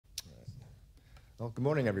Well, good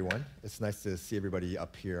morning, everyone. It's nice to see everybody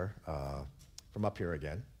up here, from up here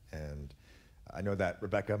again. And I know that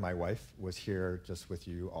Rebecca, my wife, was here just with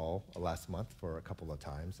you all last month for a couple of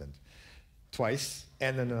times, and twice,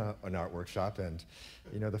 and then an art workshop. And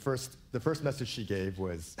you know, the first message she gave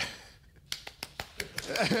was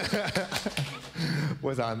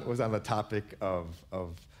was on the topic of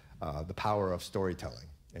the power of storytelling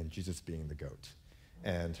and Jesus being the goat.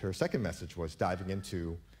 And her second message was diving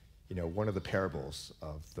into one of the parables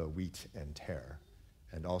of the wheat and tare.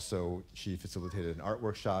 And also, she facilitated an art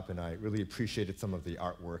workshop, and I really appreciated some of the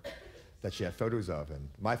artwork that she had photos of. And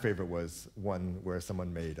my favorite was one where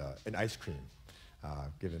someone made an ice cream,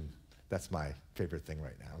 given that's my favorite thing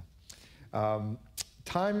right now.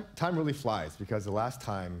 Time really flies, because the last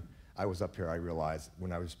time I was up here, I realized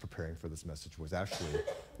when I was preparing for this message was actually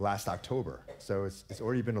last October. So it's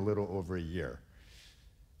already been a little over a year.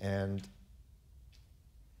 And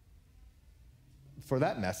for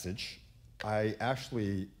that message, I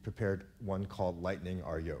actually prepared one called Lightening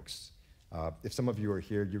Our Yokes. If some of you are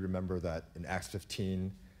here, you remember that in Acts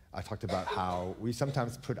 15, I talked about how we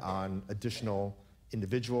sometimes put on additional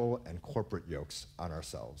individual and corporate yokes on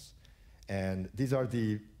ourselves. And these are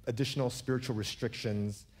the additional spiritual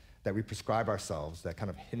restrictions that we prescribe ourselves that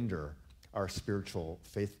kind of hinder our spiritual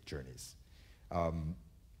faith journeys.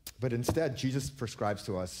 But instead, Jesus prescribes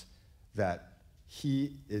to us that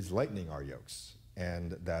he is lightening our yokes,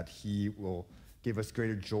 and that he will give us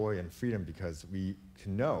greater joy and freedom because we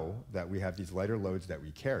can know that we have these lighter loads that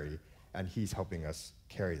we carry, and he's helping us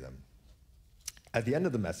carry them. At the end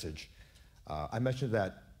of the message, I mentioned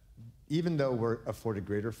that even though we're afforded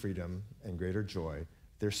greater freedom and greater joy,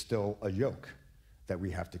 there's still a yoke that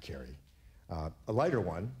we have to carry. A lighter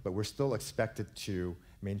one, but we're still expected to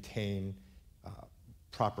maintain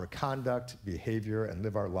proper conduct, behavior, and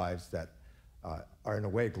live our lives that are in a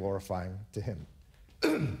way glorifying to him.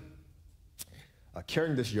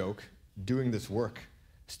 Carrying this yoke, doing this work,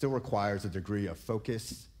 still requires a degree of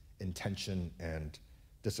focus, intention, and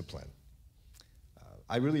discipline.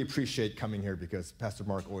 I really appreciate coming here because Pastor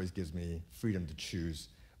Mark always gives me freedom to choose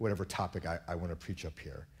whatever topic I want to preach up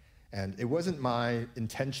here. And it wasn't my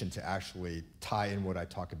intention to actually tie in what I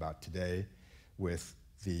talk about today with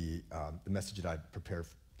the message that I prepared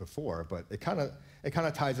before, but it kind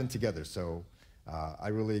of ties in together. So I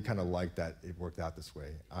really kind of like that it worked out this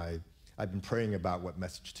way. I've been praying about what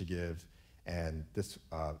message to give, and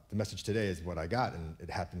the message today is what I got, and it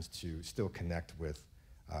happens to still connect with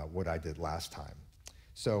what I did last time.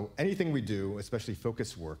 So anything we do, especially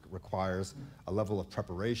focus work, requires a level of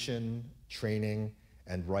preparation, training,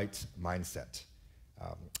 and right mindset.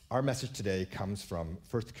 Our message today comes from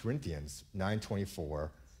 1 Corinthians 9:24-27,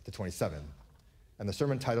 and the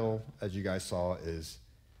sermon title, as you guys saw, is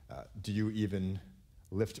Do You Even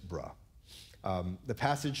Lift Bruh? The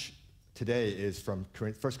passage today is from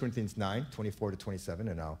 1 Corinthians 9:24-27,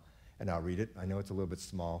 and I'll read it. I know it's a little bit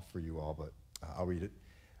small for you all, but I'll read it.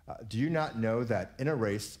 Do you not know that in a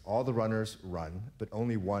race all the runners run, but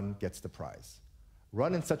only one gets the prize?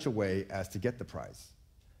 Run in such a way as to get the prize.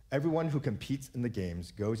 Everyone who competes in the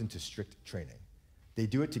games goes into strict training. They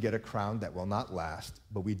do it to get a crown that will not last,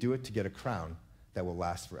 but we do it to get a crown that will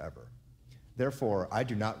last forever. Therefore, I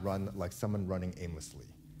do not run like someone running aimlessly.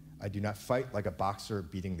 I do not fight like a boxer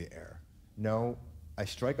beating the air. No, I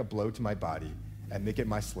strike a blow to my body and make it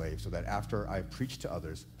my slave so that after I have preached to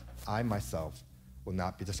others, I myself will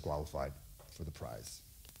not be disqualified for the prize.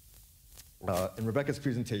 In Rebecca's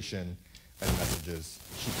presentation and messages,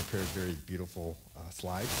 she prepared very beautiful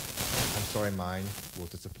slides. I'm sorry mine will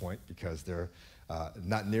disappoint because they're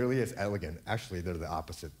not nearly as elegant. Actually, they're the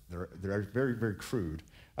opposite. They're very, very crude.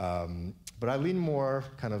 But I lean more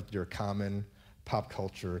kind of your common pop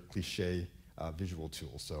culture cliche visual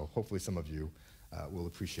tools. So hopefully some of you will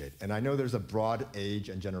appreciate. And I know there's a broad age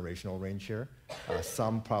and generational range here.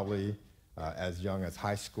 Some probably as young as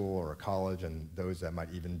high school or college, and those that might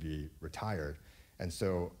even be retired. And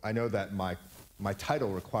so I know that my title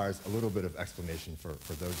requires a little bit of explanation for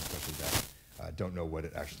those especially that don't know what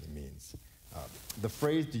it actually means. The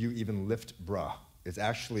phrase, do you even lift bruh, is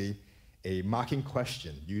actually a mocking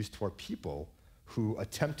question used toward people who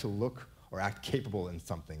attempt to look or act capable in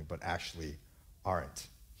something but actually aren't.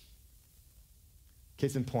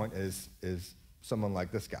 Case in point is someone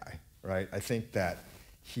like this guy, right? I think that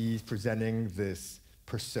he's presenting this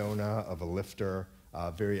persona of a lifter,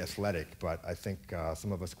 very athletic, but I think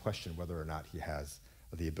some of us question whether or not he has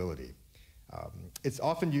the ability. It's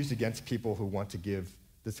often used against people who want to give,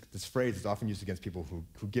 this phrase is often used against people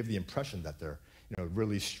who give the impression that they're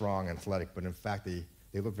really strong and athletic, but in fact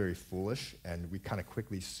they look very foolish, and we kind of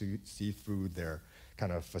quickly see through their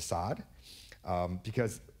kind of facade.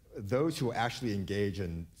 because those who actually engage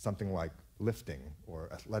in something like lifting or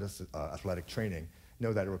athletic training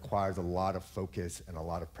know that it requires a lot of focus and a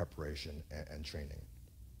lot of preparation and training.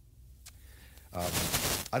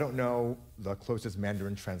 I don't know the closest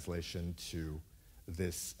Mandarin translation to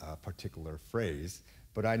this particular phrase,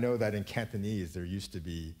 but I know that in Cantonese there used to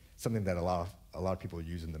be something that a lot of people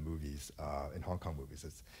use in the movies, in Hong Kong movies.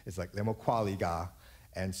 It's like "lemo quali ga,"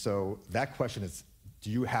 and so that question is, do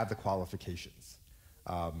you have the qualifications?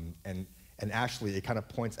 And actually, it kind of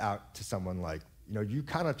points out to someone like, you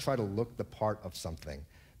kind of try to look the part of something,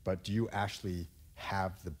 but do you actually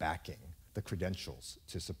have the backing, the credentials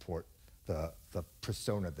to support the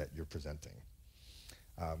persona that you're presenting?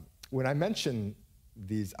 When I mention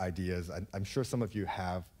these ideas, I'm sure some of you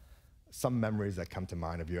have some memories that come to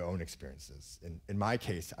mind of your own experiences. In my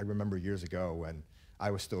case, I remember years ago when I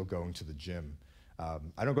was still going to the gym.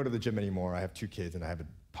 I don't go to the gym anymore. I have 2 kids and I have a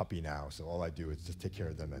puppy now, so all I do is just take care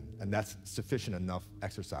of them, and that's sufficient enough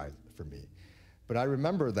exercise for me. But I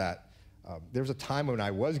remember that there was a time when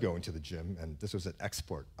I was going to the gym, and this was at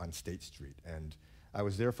Export on State Street, and I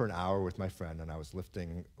was there for an hour with my friend, and I was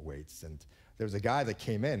lifting weights, and there was a guy that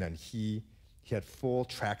came in, and he had full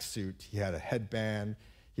tracksuit, he had a headband,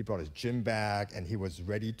 he brought his gym bag, and he was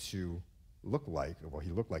ready to looked like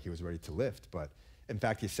he was ready to lift, but in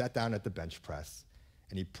fact, he sat down at the bench press,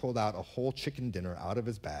 and he pulled out a whole chicken dinner out of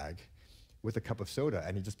his bag with a cup of soda,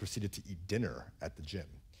 and he just proceeded to eat dinner at the gym.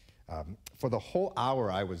 For the whole hour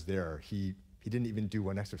I was there, he didn't even do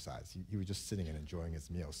one exercise. He was just sitting and enjoying his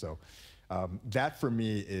meal. So that for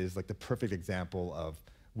me is like the perfect example of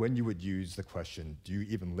when you would use the question, do you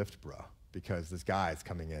even lift, bruh? Because this guy is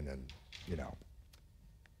coming in and,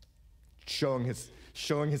 showing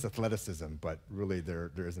his athleticism, but really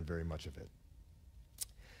there isn't very much of it.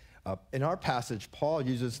 In our passage, Paul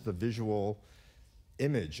uses the visual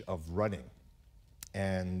image of running.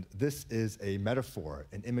 And this is a metaphor,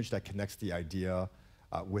 an image that connects the idea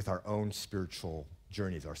with our own spiritual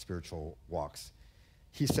journeys, our spiritual walks.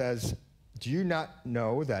 He says, do you not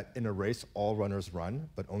know that in a race all runners run,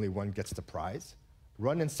 but only one gets the prize?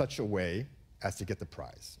 Run in such a way as to get the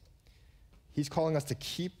prize. He's calling us to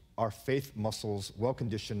keep our faith muscles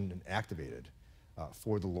well-conditioned and activated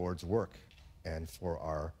for the Lord's work and for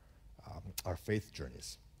our faith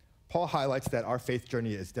journeys. Paul highlights that our faith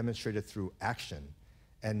journey is demonstrated through action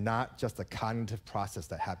and not just a cognitive process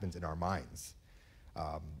that happens in our minds.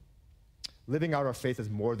 Living out our faith is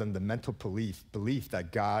more than the mental belief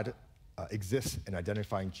that God exists in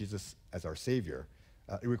identifying Jesus as our Savior.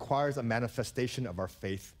 It requires a manifestation of our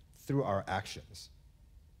faith through our actions.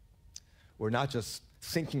 We're not just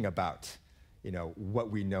thinking about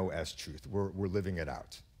what we know as truth. We're living it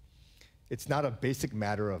out. It's not a basic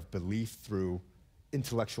matter of belief through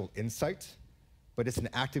intellectual insight, but it's an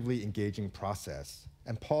actively engaging process.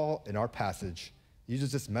 And Paul, in our passage,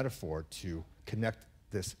 uses this metaphor to connect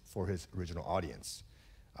this for his original audience.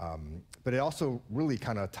 But it also really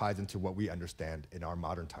kind of ties into what we understand in our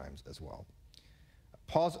modern times as well.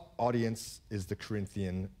 Paul's audience is the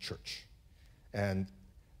Corinthian church. And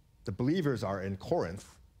the believers are in Corinth,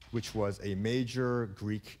 which was a major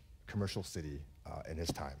Greek commercial city in his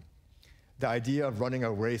time. The idea of running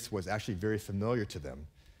a race was actually very familiar to them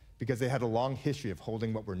because they had a long history of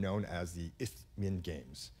holding what were known as the Isthmian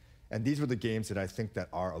Games. And these were the games that I think that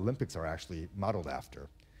our Olympics are actually modeled after.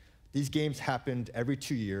 These games happened every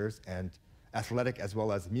 2 years, and athletic as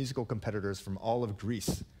well as musical competitors from all of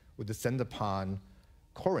Greece would descend upon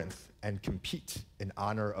Corinth and compete in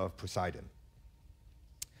honor of Poseidon.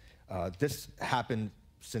 This happened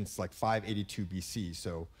since like 582 BC,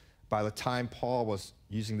 so by the time Paul was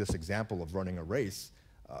using this example of running a race,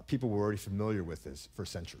 people were already familiar with this for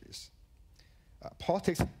centuries. Paul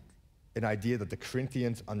takes an idea that the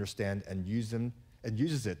Corinthians understand and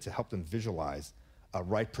uses it to help them visualize a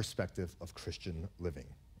right perspective of Christian living.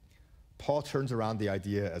 Paul turns around the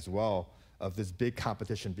idea as well of this big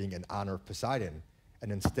competition being in honor of Poseidon,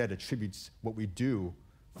 and instead attributes what we do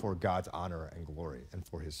for God's honor and glory and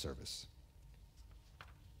for his service.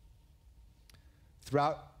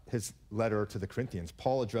 Throughout his letter to the Corinthians,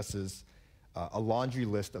 Paul addresses a laundry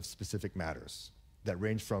list of specific matters that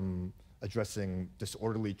range from addressing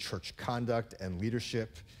disorderly church conduct and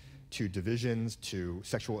leadership to divisions to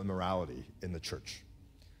sexual immorality in the church.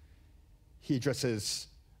 He addresses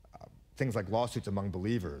things like lawsuits among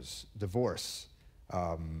believers, divorce,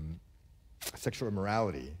 sexual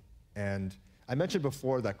immorality. And I mentioned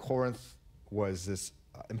before that Corinth was this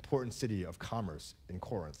important city of commerce in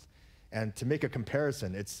Corinth. And to make a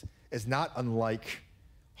comparison, it's not unlike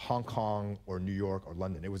Hong Kong or New York or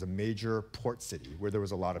London. It was a major port city where there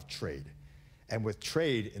was a lot of trade. And with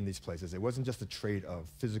trade in these places, it wasn't just a trade of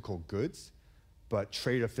physical goods, but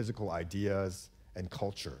trade of physical ideas and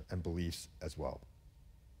culture and beliefs as well.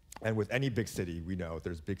 And with any big city, we know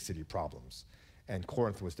there's big city problems. And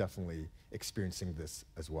Corinth was definitely experiencing this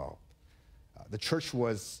as well. The church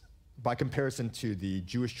was, by comparison to the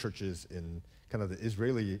Jewish churches in kind of the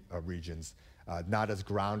Israeli regions, not as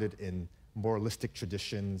grounded in moralistic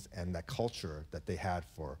traditions and that culture that they had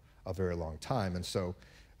for a very long time. And so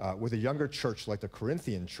with a younger church like the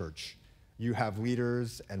Corinthian church, you have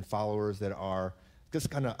leaders and followers that are just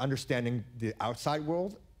kind of understanding the outside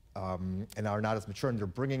world and are not as mature, and they're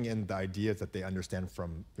bringing in the ideas that they understand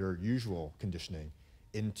from their usual conditioning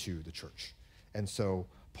into the church. And so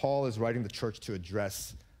Paul is writing the church to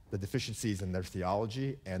address the deficiencies in their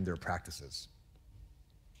theology and their practices.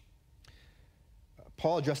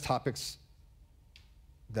 Paul addressed topics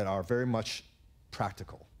that are very much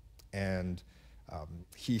practical, and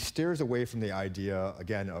he steers away from the idea,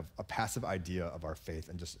 again, of a passive idea of our faith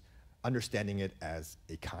and just understanding it as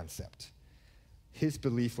a concept. His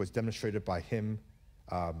belief was demonstrated by him,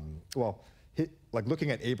 like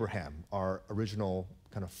looking at Abraham, our original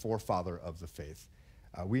kind of forefather of the faith.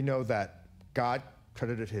 We know that God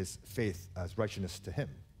credited his faith as righteousness to him.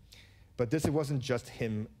 But this, it wasn't just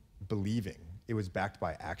him believing. It was backed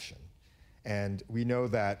by action. And we know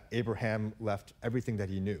that Abraham left everything that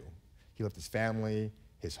he knew. He left his family,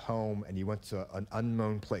 his home, and he went to an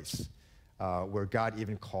unknown place where God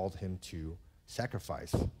even called him to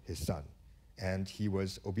sacrifice his son. And he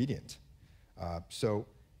was obedient. So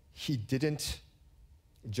he didn't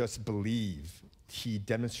just believe, he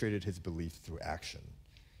demonstrated his belief through action.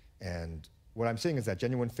 And what I'm saying is that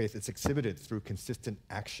genuine faith is exhibited through consistent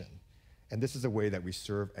action. And this is a way that we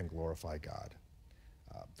serve and glorify God.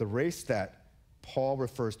 The race that Paul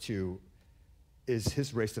refers to is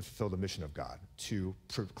his race to fulfill the mission of God, to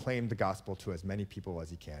proclaim the gospel to as many people as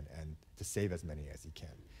he can and to save as many as he can.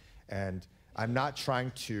 And I'm not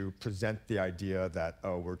trying to present the idea that,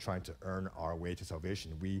 oh, we're trying to earn our way to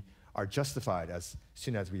salvation. We are justified as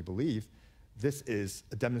soon as we believe. This is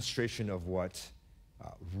a demonstration of what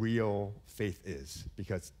real faith is,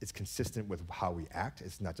 because it's consistent with how we act.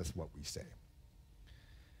 It's not just what we say.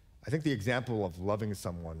 I think the example of loving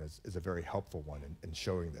someone is a very helpful one in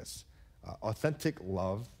showing this. Authentic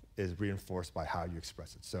love is reinforced by how you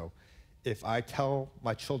express it. So if I tell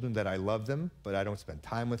my children that I love them, but I don't spend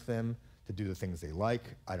time with them to do the things they like,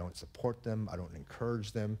 I don't support them, I don't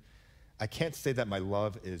encourage them, I can't say that my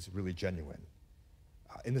love is really genuine.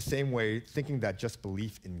 In the same way, thinking that just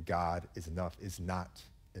belief in God is enough is not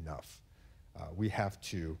enough. We have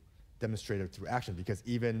to demonstrate it through action, because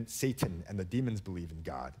even Satan and the demons believe in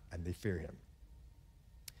God and they fear him.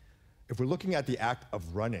 If we're looking at the act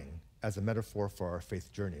of running as a metaphor for our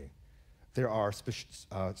faith journey, there are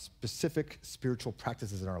specific spiritual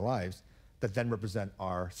practices in our lives that then represent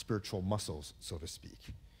our spiritual muscles, so to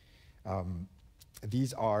speak.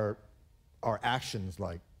 These are our actions,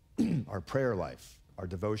 like our prayer life, our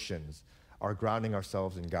devotions, our grounding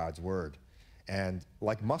ourselves in God's word. And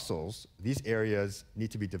like muscles, these areas need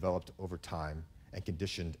to be developed over time and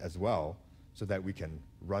conditioned as well, so that we can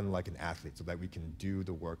run like an athlete, so that we can do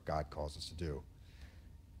the work God calls us to do.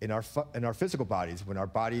 In our physical bodies, when our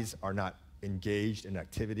bodies are not engaged in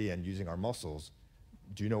activity and using our muscles,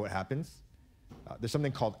 do you know what happens? There's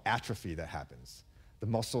something called atrophy that happens. The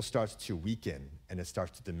muscle starts to weaken and it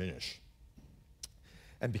starts to diminish.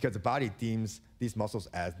 And because the body deems these muscles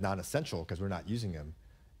as non-essential because we're not using them,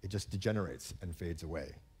 it just degenerates and fades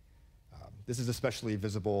away. This is especially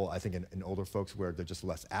visible, I think, in older folks where they're just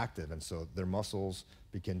less active, and so their muscles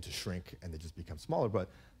begin to shrink and they just become smaller. But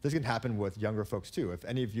this can happen with younger folks too. If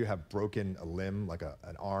any of you have broken a limb, like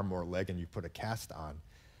an arm or a leg, and you put a cast on,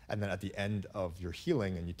 and then at the end of your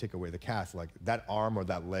healing and you take away the cast, like that arm or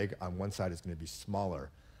that leg on one side is going to be smaller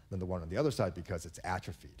than the one on the other side because it's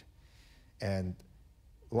atrophied. And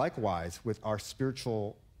likewise, with our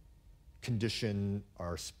spiritual condition,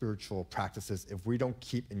 our spiritual practices, if we don't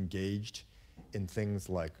keep engaged in things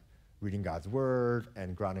like reading God's word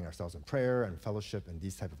and grounding ourselves in prayer and fellowship and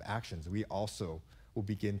these type of actions, we also will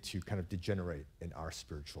begin to kind of degenerate in our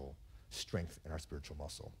spiritual strength and our spiritual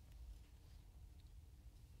muscle.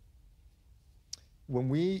 When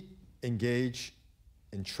we engage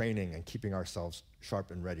in training and keeping ourselves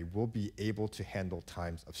sharp and ready, we'll be able to handle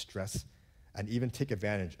times of stress and even take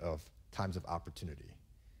advantage of times of opportunity.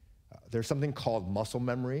 There's something called muscle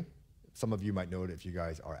memory. Some of you might know it if you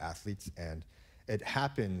guys are athletes, and it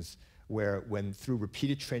happens when through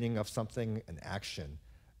repeated training of something, an action,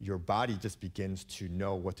 your body just begins to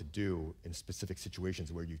know what to do in specific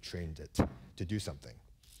situations where you trained it to do something.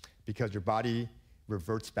 Because your body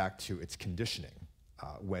reverts back to its conditioning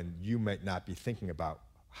when you might not be thinking about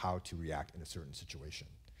how to react in a certain situation.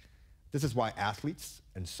 This is why athletes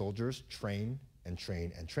and soldiers train and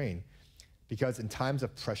train and train, because in times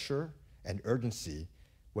of pressure and urgency,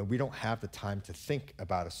 when we don't have the time to think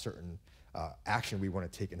about a certain action we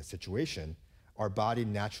want to take in a situation, our body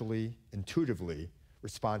naturally, intuitively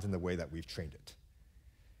responds in the way that we've trained it.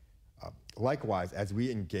 Likewise, as we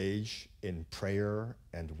engage in prayer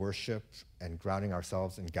and worship and grounding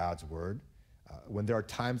ourselves in God's word, when there are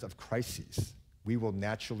times of crises, we will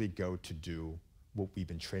naturally go to do what we've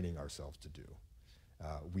been training ourselves to do.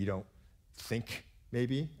 We don't think,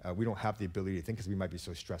 maybe. We don't have the ability to think because we might be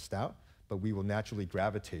so stressed out, but we will naturally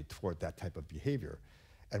gravitate toward that type of behavior,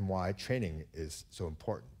 and why training is so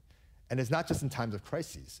important. And it's not just in times of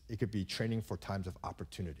crises. It could be training for times of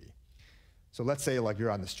opportunity. So let's say like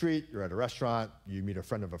you're on the street, you're at a restaurant, you meet a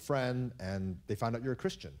friend of a friend, and they find out you're a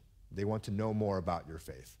Christian. They want to know more about your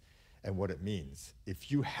faith and what it means.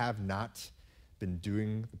 If you have not been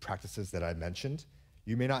doing the practices that I mentioned,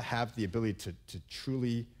 you may not have the ability to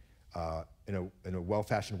truly, in a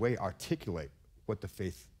well-fashioned way, articulate what the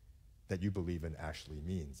faith that you believe in actually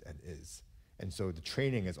means and is. And so the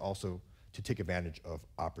training is also to take advantage of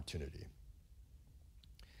opportunity.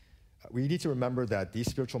 We need to remember that these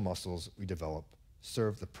spiritual muscles we develop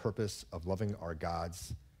serve the purpose of loving our God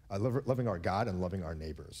and loving our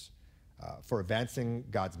neighbors, for advancing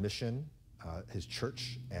God's mission, his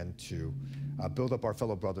church, and to build up our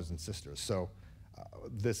fellow brothers and sisters. So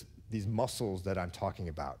these muscles that I'm talking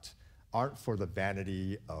about aren't for the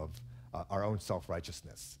vanity of our own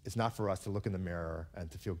self-righteousness. It's not for us to look in the mirror and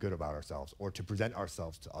to feel good about ourselves or to present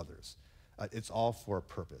ourselves to others. It's all for a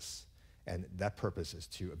purpose. And that purpose is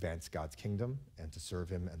to advance God's kingdom and to serve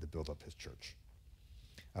him and to build up his church.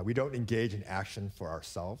 We don't engage in action for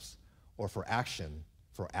ourselves or for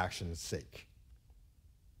action's sake.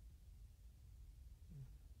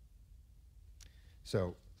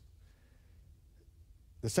 So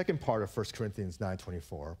the second part of 1 Corinthians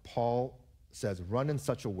 9:24, Paul says, run in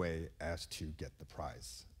such a way as to get the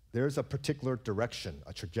prize. There's a particular direction,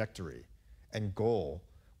 a trajectory, and goal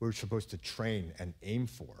we're supposed to train and aim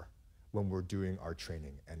for when we're doing our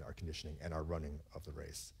training and our conditioning and our running of the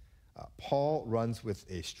race. Paul runs with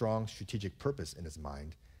a strong strategic purpose in his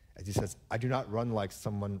mind, as he says, I do not run like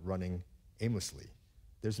someone running aimlessly.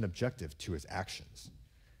 There's an objective to his actions.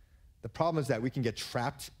 The problem is that we can get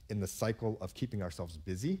trapped in the cycle of keeping ourselves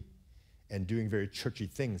busy and doing very churchy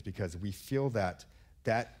things because we feel that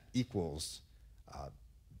that equals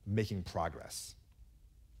making progress.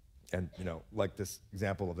 And like this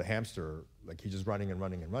example of the hamster, like he's just running and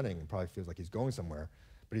running and running and probably feels like he's going somewhere,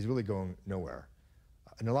 but he's really going nowhere.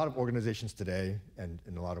 In a lot of organizations today and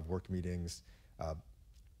in a lot of work meetings,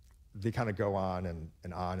 they kind of go on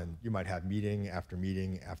and you might have meeting after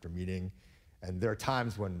meeting after meeting. And there are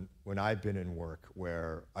times when I've been in work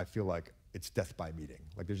where I feel like it's death by meeting.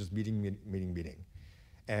 Like there's just meeting.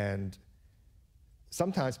 And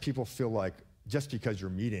sometimes people feel like just because you're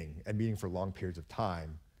meeting and meeting for long periods of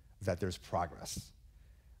time, that there's progress.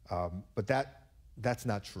 But that's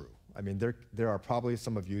not true. I mean, there are probably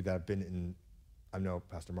some of you that have been in, I know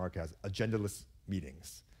Pastor Mark has, agendaless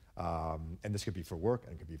meetings. And this could be for work,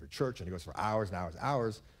 and it could be for church, and it goes for hours and hours and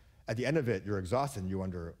hours. At the end of it, you're exhausted, and you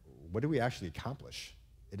wonder, what did we actually accomplish?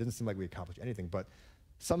 It doesn't seem like we accomplished anything, but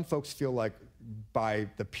some folks feel like by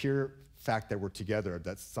the pure fact that we're together,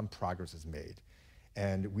 that some progress is made.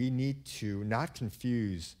 And we need to not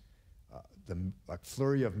confuse the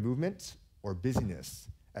flurry of movement or busyness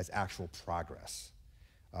as actual progress.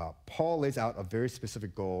 Paul lays out a very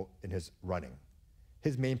specific goal in his running.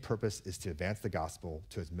 His main purpose is to advance the gospel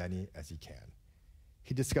to as many as he can.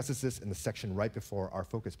 He discusses this in the section right before our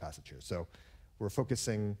focus passage here. So we're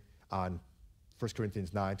focusing on 1 Corinthians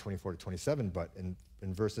 9:24-27, but in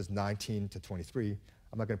verses 19-23,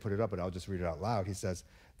 I'm not going to put it up, but I'll just read it out loud. He says,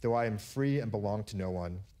 though I am free and belong to no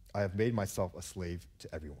one, I have made myself a slave to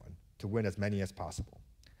everyone, to win as many as possible.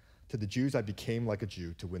 To the Jews, I became like a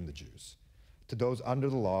Jew to win the Jews. To those under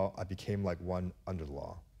the law, I became like one under the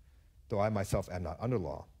law, though I myself am not under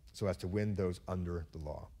law, so as to win those under the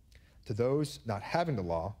law. To those not having the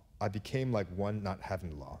law, I became like one not having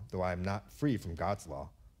the law, though I am not free from God's law,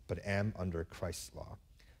 but am under Christ's law,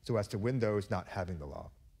 so as to win those not having the law.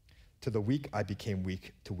 To the weak, I became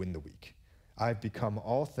weak to win the weak. I have become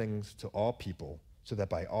all things to all people, so that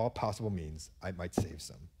by all possible means I might save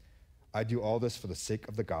some. I do all this for the sake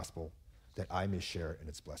of the gospel, that I may share in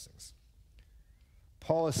its blessings.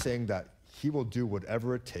 Paul is saying that he will do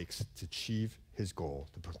whatever it takes to achieve his goal,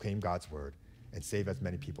 to proclaim God's word and save as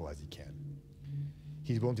many people as he can.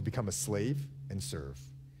 He's willing to become a slave and serve.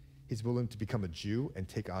 He's willing to become a Jew and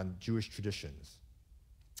take on Jewish traditions.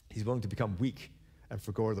 He's willing to become weak and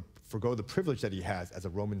forgo the privilege that he has as a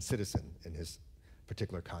Roman citizen in his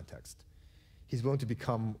particular context. He's willing to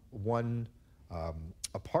become one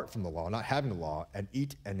apart from the law, not having the law, and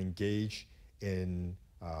eat and engage in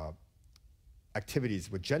activities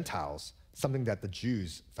with Gentiles, something that the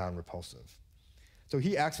Jews found repulsive. So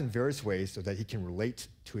he acts in various ways so that he can relate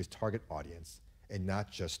to his target audience and not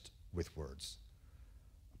just with words.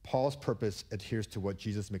 Paul's purpose adheres to what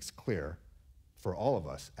Jesus makes clear for all of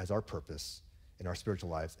us as our purpose in our spiritual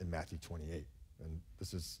lives in Matthew 28. And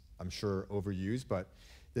this is, I'm sure, overused, but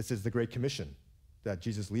this is the Great Commission that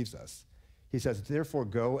Jesus leaves us. He says, therefore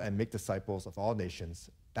go and make disciples of all nations,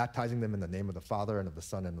 baptizing them in the name of the Father and of the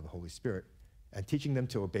Son and of the Holy Spirit, and teaching them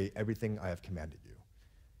to obey everything I have commanded you.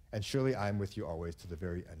 And surely I am with you always to the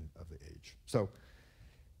very end of the age. So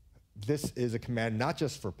this is a command not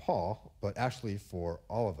just for Paul, but actually for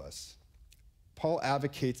all of us. Paul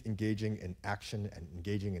advocates engaging in action and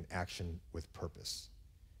engaging in action with purpose.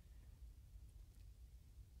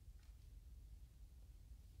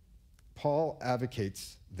 Paul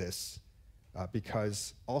advocates this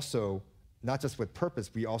because also, not just with purpose,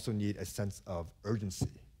 we also need a sense of urgency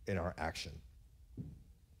in our action.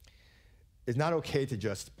 It's not okay to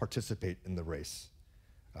just participate in the race,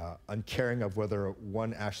 uncaring of whether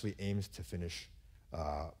one actually aims to finish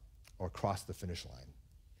or cross the finish line.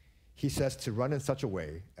 He says to run in such a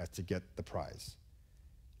way as to get the prize.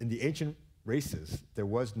 In the ancient races, there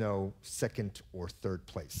was no second or third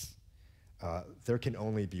place. There can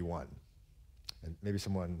only be one. And maybe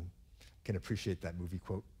someone can appreciate that movie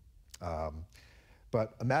quote.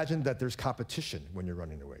 But imagine that there's competition when you're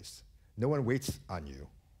running a race. No one waits on you.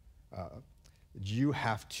 You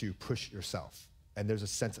have to push yourself. And there's a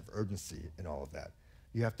sense of urgency in all of that.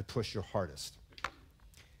 You have to push your hardest.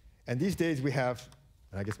 And these days we have,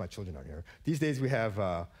 and I guess my children aren't here, these days we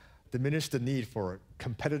have diminished the need for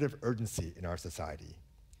competitive urgency in our society.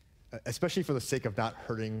 Especially for the sake of not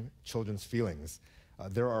hurting children's feelings,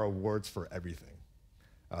 there are awards for everything.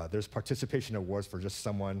 There's participation awards for just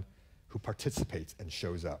someone who participates and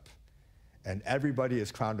shows up. And everybody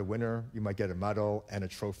is crowned a winner. You might get a medal and a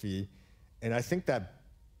trophy. And I think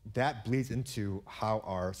that bleeds into how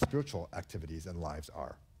our spiritual activities and lives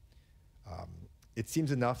are. It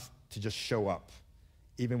seems enough to just show up,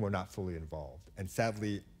 even when we're not fully involved. And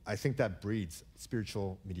sadly, I think that breeds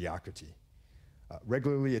spiritual mediocrity.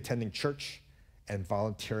 Regularly attending church and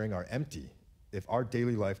volunteering are empty if our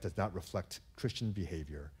daily life does not reflect Christian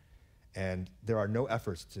behavior, and there are no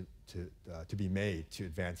efforts to be made to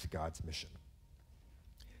advance God's mission.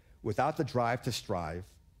 Without the drive to strive,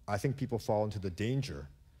 I think people fall into the danger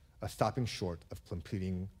of stopping short of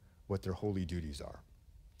completing what their holy duties are.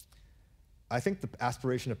 I think the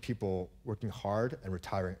aspiration of people working hard and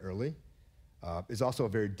retiring early is also a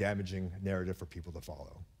very damaging narrative for people to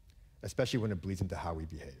follow, especially when it bleeds into how we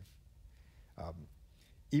behave.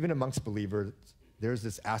 Even amongst believers, there's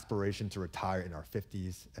this aspiration to retire in our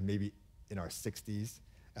 50s and maybe in our 60s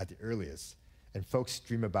at the earliest. And folks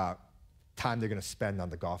dream about time they're going to spend on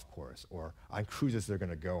the golf course or on cruises they're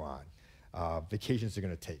going to go on, vacations they're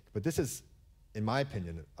going to take. But this is, in my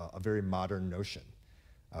opinion, a very modern notion.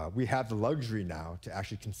 We have the luxury now to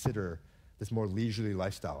actually consider this more leisurely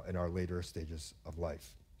lifestyle in our later stages of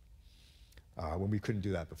life, when we couldn't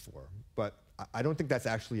do that before. But I don't think that's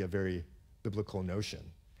actually a very biblical notion.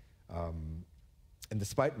 And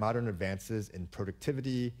despite modern advances in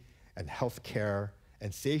productivity and healthcare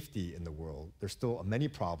and safety in the world, there's still many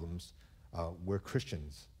problems where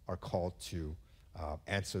Christians are called to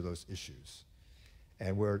answer those issues,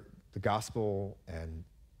 and where the gospel and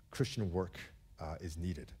Christian work is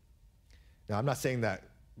needed. Now, I'm not saying that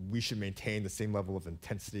we should maintain the same level of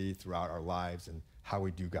intensity throughout our lives and how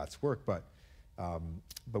we do God's work, but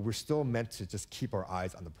we're still meant to just keep our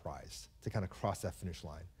eyes on the prize, to kind of cross that finish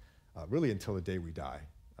line, really until the day we die.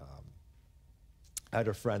 I had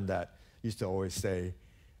a friend that used to always say,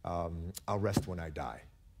 I'll rest when I die.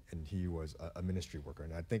 And he was a ministry worker.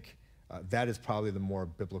 And I think that is probably the more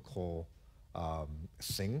biblical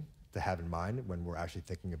thing to have in mind when we're actually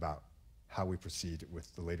thinking about how we proceed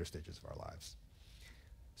with the later stages of our lives.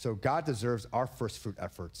 So God deserves our first fruit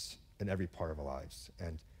efforts in every part of our lives.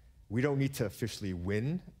 And we don't need to officially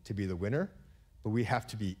win to be the winner, but we have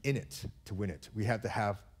to be in it to win it. We have to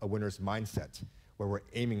have a winner's mindset where we're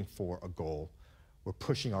aiming for a goal, we're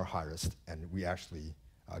pushing our hardest, and we actually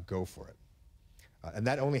go for it. And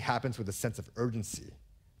that only happens with a sense of urgency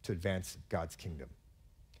to advance God's kingdom.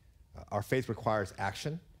 Our faith requires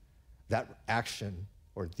action. That action,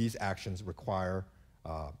 or these actions, require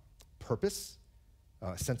purpose,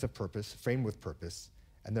 a sense of purpose, framed with purpose,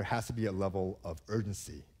 And there has to be a level of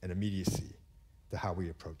urgency and immediacy to how we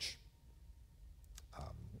approach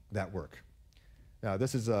that work. Now,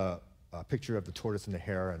 this is a picture of the tortoise and the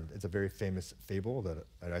hare, and it's a very famous fable that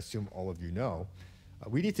I assume all of you know.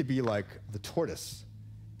 We need to be like the tortoise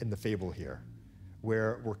in the fable here,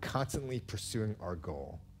 where we're constantly pursuing our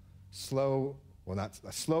goal. Slow, well, not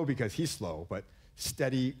slow because he's slow, but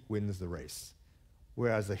steady wins the race.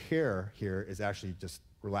 Whereas the hare here is actually just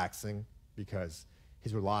relaxing because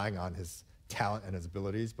he's relying on his talent and his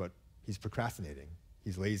abilities, but he's procrastinating.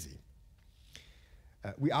 He's lazy.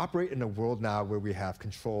 We operate in a world now where we have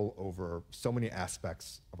control over so many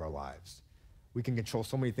aspects of our lives. We can control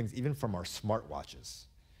so many things, even from our smartwatches.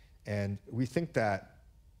 And we think that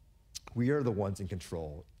we are the ones in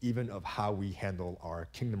control, even of how we handle our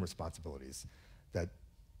kingdom responsibilities that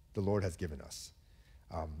the Lord has given us.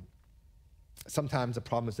 Sometimes the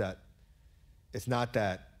problem is that it's not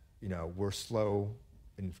that we're slow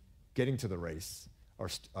in getting to the race or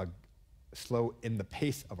slow in the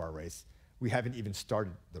pace of our race. We haven't even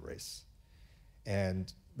started the race.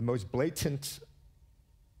 And the most blatant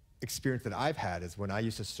experience that I've had is when I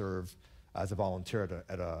used to serve as a volunteer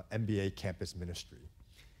at a MBA campus ministry.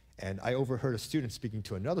 And I overheard a student speaking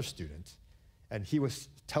to another student, and he was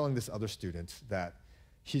telling this other student that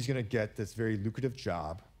he's going to get this very lucrative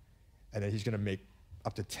job, and that he's going to make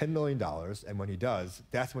up to $10 million, and when he does,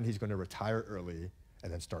 that's when he's going to retire early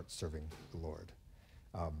and then start serving the Lord.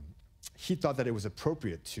 He thought that it was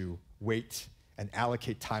appropriate to wait and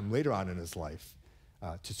allocate time later on in his life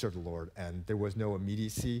to serve the Lord, and there was no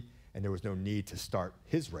immediacy and there was no need to start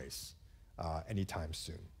his race anytime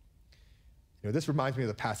soon. This reminds me of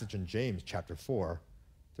the passage in James chapter 4,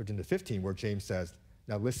 13 to 15, where James says,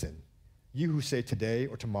 "Now listen, you who say today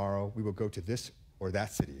or tomorrow we will go to this or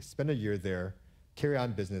that city, spend a year there, carry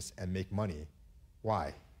on business, and make money.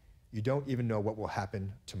 Why? You don't even know what will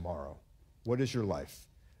happen tomorrow. What is your life?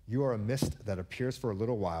 You are a mist that appears for a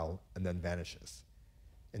little while and then vanishes.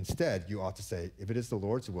 Instead, you ought to say, if it is the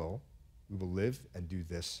Lord's will, we will live and do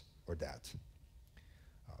this or that."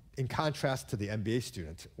 In contrast to the MBA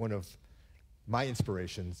student, one of my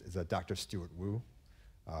inspirations is Dr. Stuart Wu.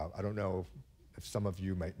 I don't know if some of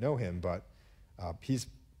you might know him, but he's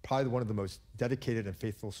probably one of the most dedicated and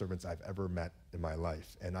faithful servants I've ever met in my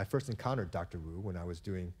life. And I first encountered Dr. Wu when I was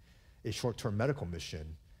doing a short-term medical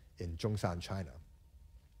mission in Zhongshan, China.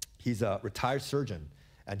 He's a retired surgeon,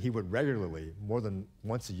 and he would regularly, more than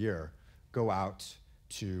once a year, go out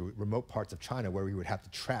to remote parts of China where we would have to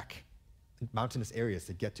track mountainous areas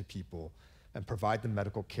to get to people and provide them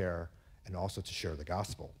medical care and also to share the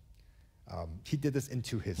gospel. He did this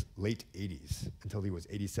into his late 80s until he was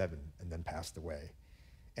 87 and then passed away.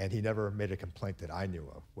 And he never made a complaint that I knew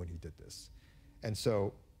of when he did this. And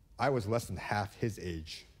so I was less than half his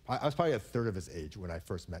age. I was probably a third of his age when I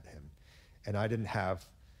first met him. And I didn't have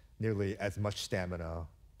nearly as much stamina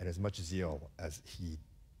and as much zeal as he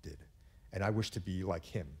did. And I wish to be like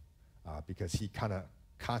him because he kind of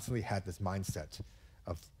constantly had this mindset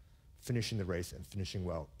of finishing the race and finishing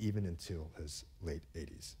well even until his late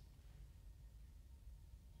 80s.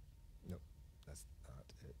 No, that's not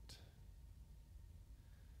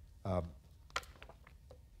it.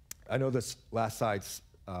 I know this last slide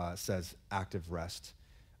says active rest,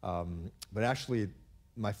 but actually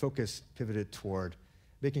my focus pivoted toward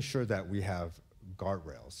making sure that we have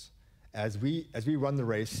guardrails. As we run the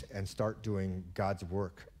race and start doing God's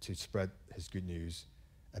work to spread his good news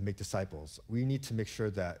and make disciples, we need to make sure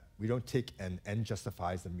that we don't take an end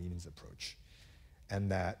justifies the means approach, and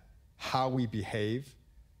that how we behave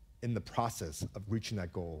in the process of reaching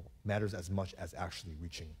that goal matters as much as actually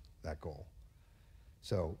reaching that goal.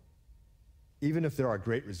 So even if there are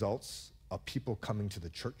great results of people coming to the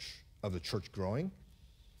church, of the church growing,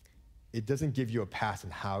 it doesn't give you a pass in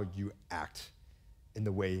how you act in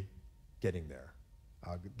the way getting there.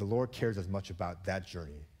 The Lord cares as much about that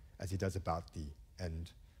journey as he does about the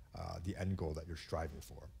end goal that you're striving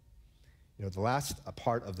for. The last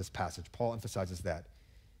part of this passage, Paul emphasizes that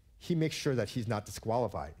he makes sure that he's not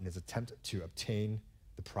disqualified in his attempt to obtain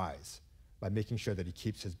the prize by making sure that he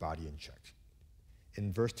keeps his body in check.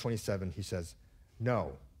 In verse 27, he says,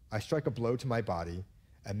 "No, I strike a blow to my body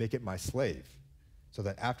and make it my slave, so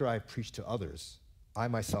that after I preach to others, I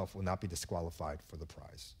myself will not be disqualified for the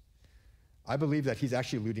prize." I believe that he's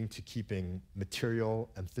actually alluding to keeping material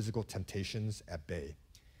and physical temptations at bay.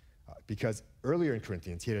 Because earlier in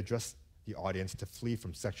Corinthians, he had addressed the audience to flee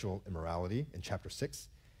from sexual immorality in chapter 6.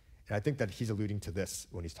 And I think that he's alluding to this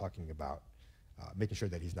when he's talking about making sure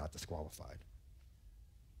that he's not disqualified.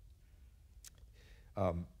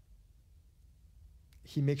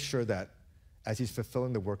 He makes sure that as he's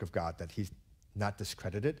fulfilling the work of God, that he's not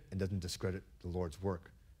discredit it and doesn't discredit the Lord's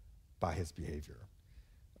work by his behavior.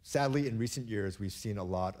 Sadly, in recent years, we've seen a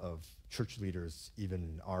lot of church leaders, even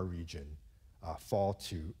in our region, fall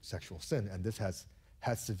to sexual sin, and this has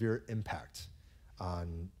had severe impact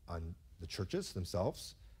on the churches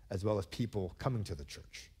themselves, as well as people coming to the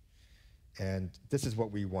church. And this is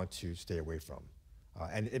what we want to stay away from.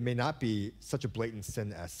 And it may not be such a blatant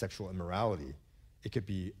sin as sexual immorality. It could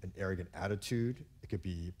be an arrogant attitude. It could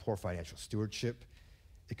be poor financial stewardship.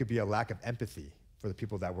 It could be a lack of empathy for the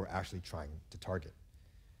people that we're actually trying to target.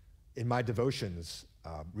 In my devotions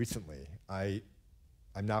recently, I'm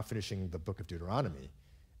now finishing the book of Deuteronomy.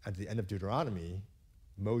 At the end of Deuteronomy,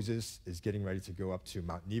 Moses is getting ready to go up to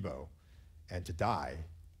Mount Nebo and to die,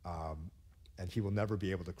 and he will never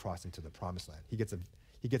be able to cross into the promised land. He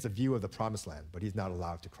gets a view of the promised land, but he's not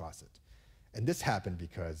allowed to cross it. And this happened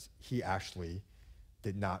because he actually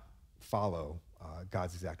did not follow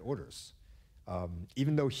God's exact orders.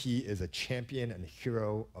 Even though he is a champion and a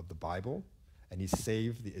hero of the Bible, and he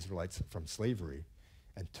saved the Israelites from slavery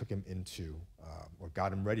and took him into, or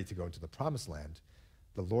got him ready to go into the promised land,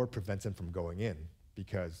 the Lord prevents him from going in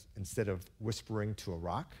because instead of whispering to a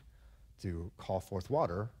rock to call forth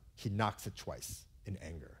water, he knocks it twice in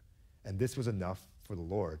anger. And this was enough for the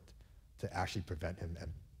Lord to actually prevent him and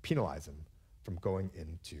penalize him from going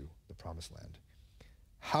into the promised land.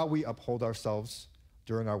 How we uphold ourselves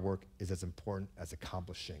during our work is as important as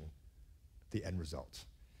accomplishing the end result.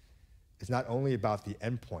 It's not only about the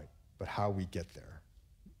end point, but how we get there.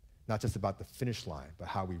 Not just about the finish line, but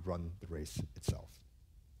how we run the race itself.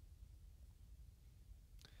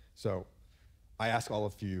 So I ask all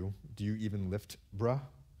of you, do you even lift, bruh?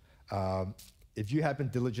 If you have been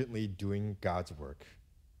diligently doing God's work,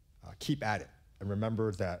 keep at it. And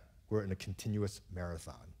remember that we're in a continuous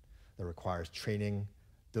marathon that requires training,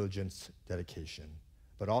 diligence, dedication.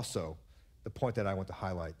 But also, the point that I want to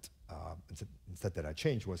highlight, instead that I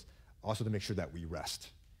changed, was also to make sure that we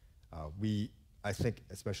rest. I think,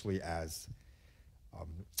 especially as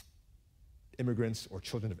immigrants or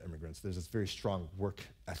children of immigrants, there's this very strong work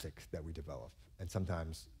ethic that we develop. And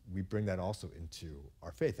sometimes we bring that also into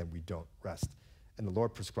our faith and we don't rest. And the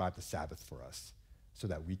Lord prescribed the Sabbath for us so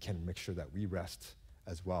that we can make sure that we rest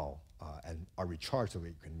as well and are recharged so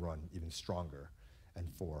we can run even stronger and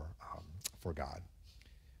for God.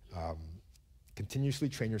 Continuously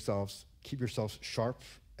train yourselves, keep yourselves sharp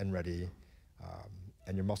and ready,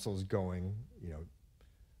 and your muscles going,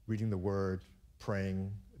 reading the word,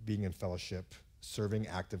 praying, being in fellowship, serving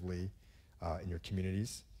actively in your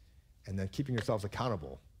communities, and then keeping yourselves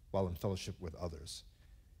accountable while in fellowship with others.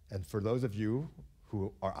 And for those of you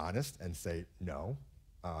who are honest and say, no,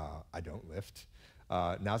 I don't lift,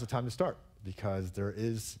 now's the time to start, because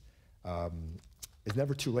it's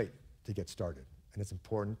never too late to get started. And it's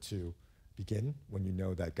important to begin when you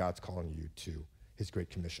know that God's calling you to his Great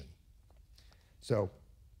Commission. So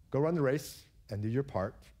go run the race and do your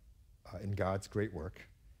part in God's great work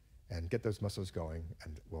and get those muscles going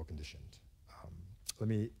and well-conditioned. Let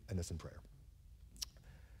me end this in prayer.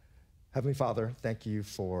 Heavenly Father, thank you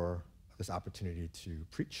for this opportunity to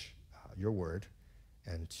preach your word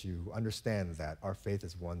and to understand that our faith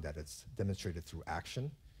is one that is demonstrated through action.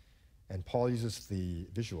 And Paul uses the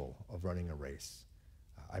visual of running a race.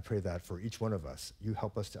 I pray that for each one of us, you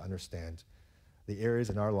help us to understand the areas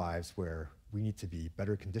in our lives where we need to be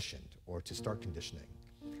better conditioned or to start conditioning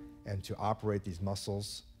and to operate these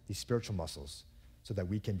muscles, these spiritual muscles, so that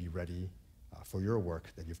we can be ready for your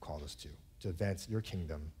work that you've called us to advance your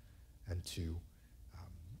kingdom and to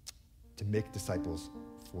make disciples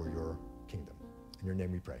for your kingdom. In your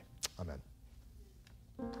name we pray. Amen.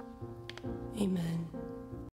 Amen.